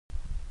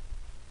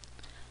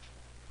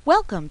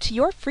Welcome to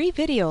your free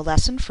video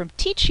lesson from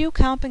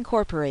TeachUComp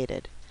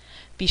Incorporated.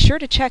 Be sure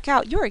to check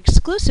out your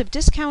exclusive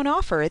discount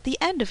offer at the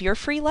end of your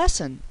free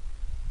lesson.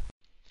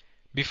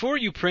 Before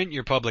you print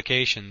your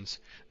publications,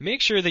 make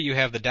sure that you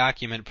have the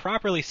document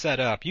properly set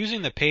up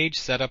using the Page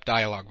Setup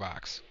dialog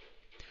box.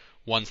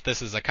 Once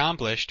this is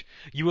accomplished,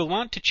 you will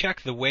want to check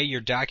the way your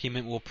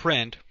document will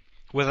print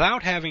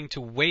without having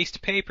to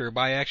waste paper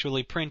by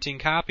actually printing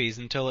copies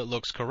until it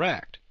looks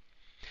correct.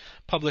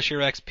 Publisher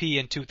XP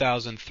and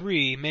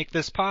 2003 make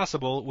this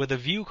possible with a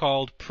view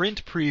called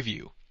Print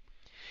Preview.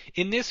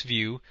 In this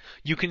view,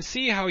 you can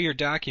see how your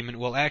document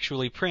will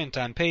actually print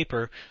on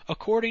paper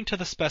according to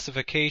the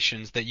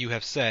specifications that you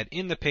have set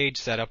in the Page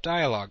Setup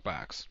dialog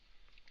box.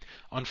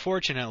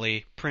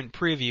 Unfortunately, Print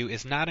Preview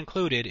is not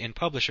included in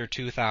Publisher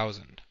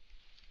 2000.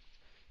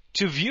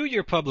 To view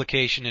your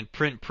publication in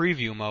Print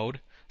Preview mode,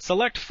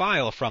 select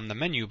File from the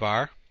menu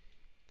bar,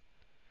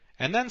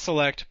 and then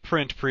select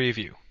Print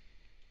Preview.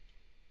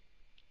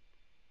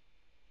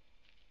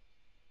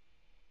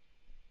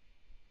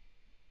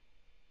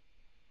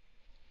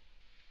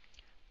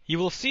 You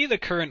will see the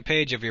current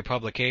page of your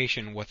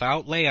publication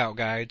without layout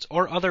guides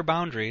or other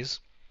boundaries,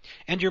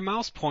 and your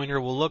mouse pointer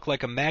will look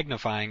like a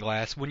magnifying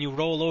glass when you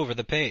roll over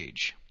the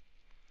page.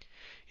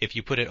 If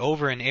you put it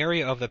over an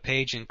area of the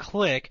page and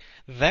click,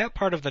 that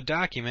part of the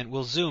document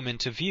will zoom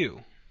into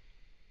view.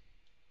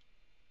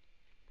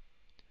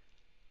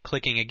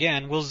 Clicking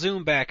again will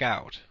zoom back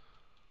out.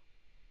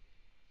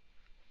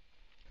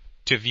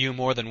 To view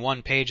more than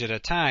one page at a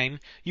time,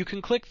 you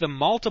can click the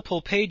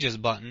Multiple Pages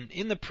button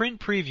in the Print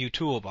Preview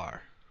toolbar.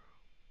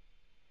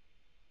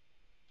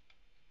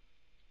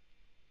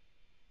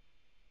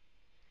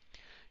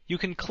 You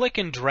can click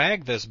and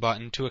drag this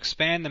button to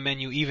expand the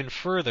menu even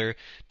further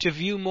to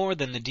view more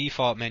than the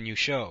default menu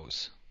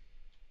shows.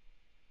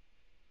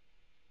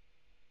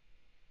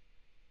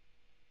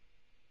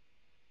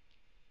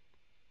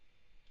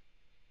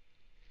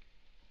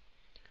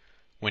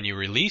 When you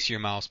release your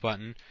mouse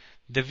button,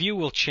 the view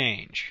will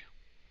change.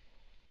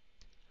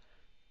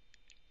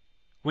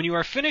 When you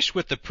are finished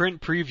with the Print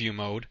Preview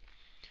mode,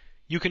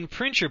 you can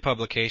print your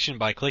publication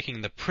by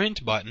clicking the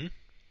Print button,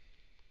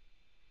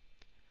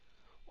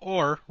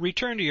 or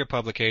return to your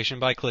publication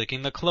by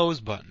clicking the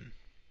Close button.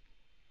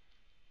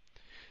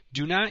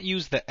 Do not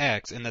use the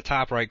X in the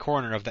top right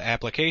corner of the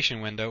application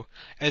window,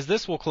 as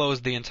this will close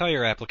the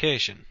entire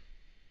application.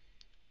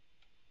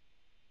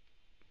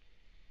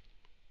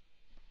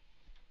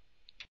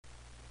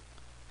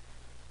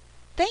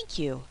 Thank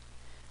you.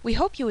 We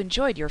hope you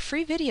enjoyed your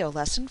free video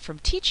lesson from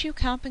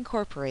TeachUComp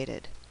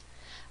Incorporated.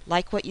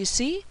 Like what you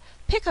see?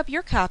 Pick up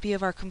your copy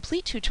of our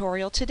complete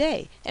tutorial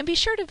today and be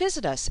sure to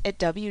visit us at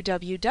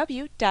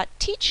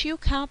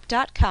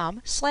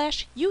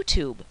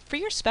www.teachucomp.com/YouTube for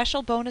your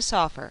special bonus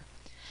offer.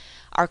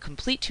 Our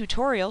complete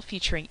tutorial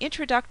featuring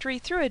introductory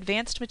through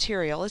advanced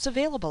material is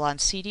available on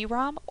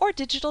CD-ROM or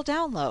digital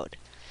download.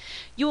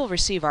 You will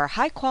receive our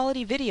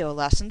high-quality video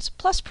lessons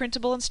plus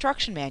printable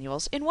instruction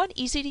manuals in one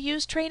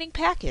easy-to-use training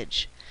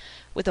package.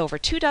 With over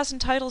 24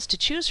 titles to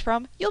choose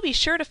from, you'll be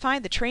sure to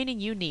find the training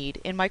you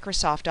need in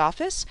Microsoft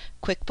Office,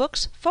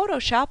 QuickBooks,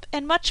 Photoshop,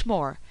 and much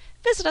more.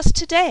 Visit us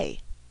today.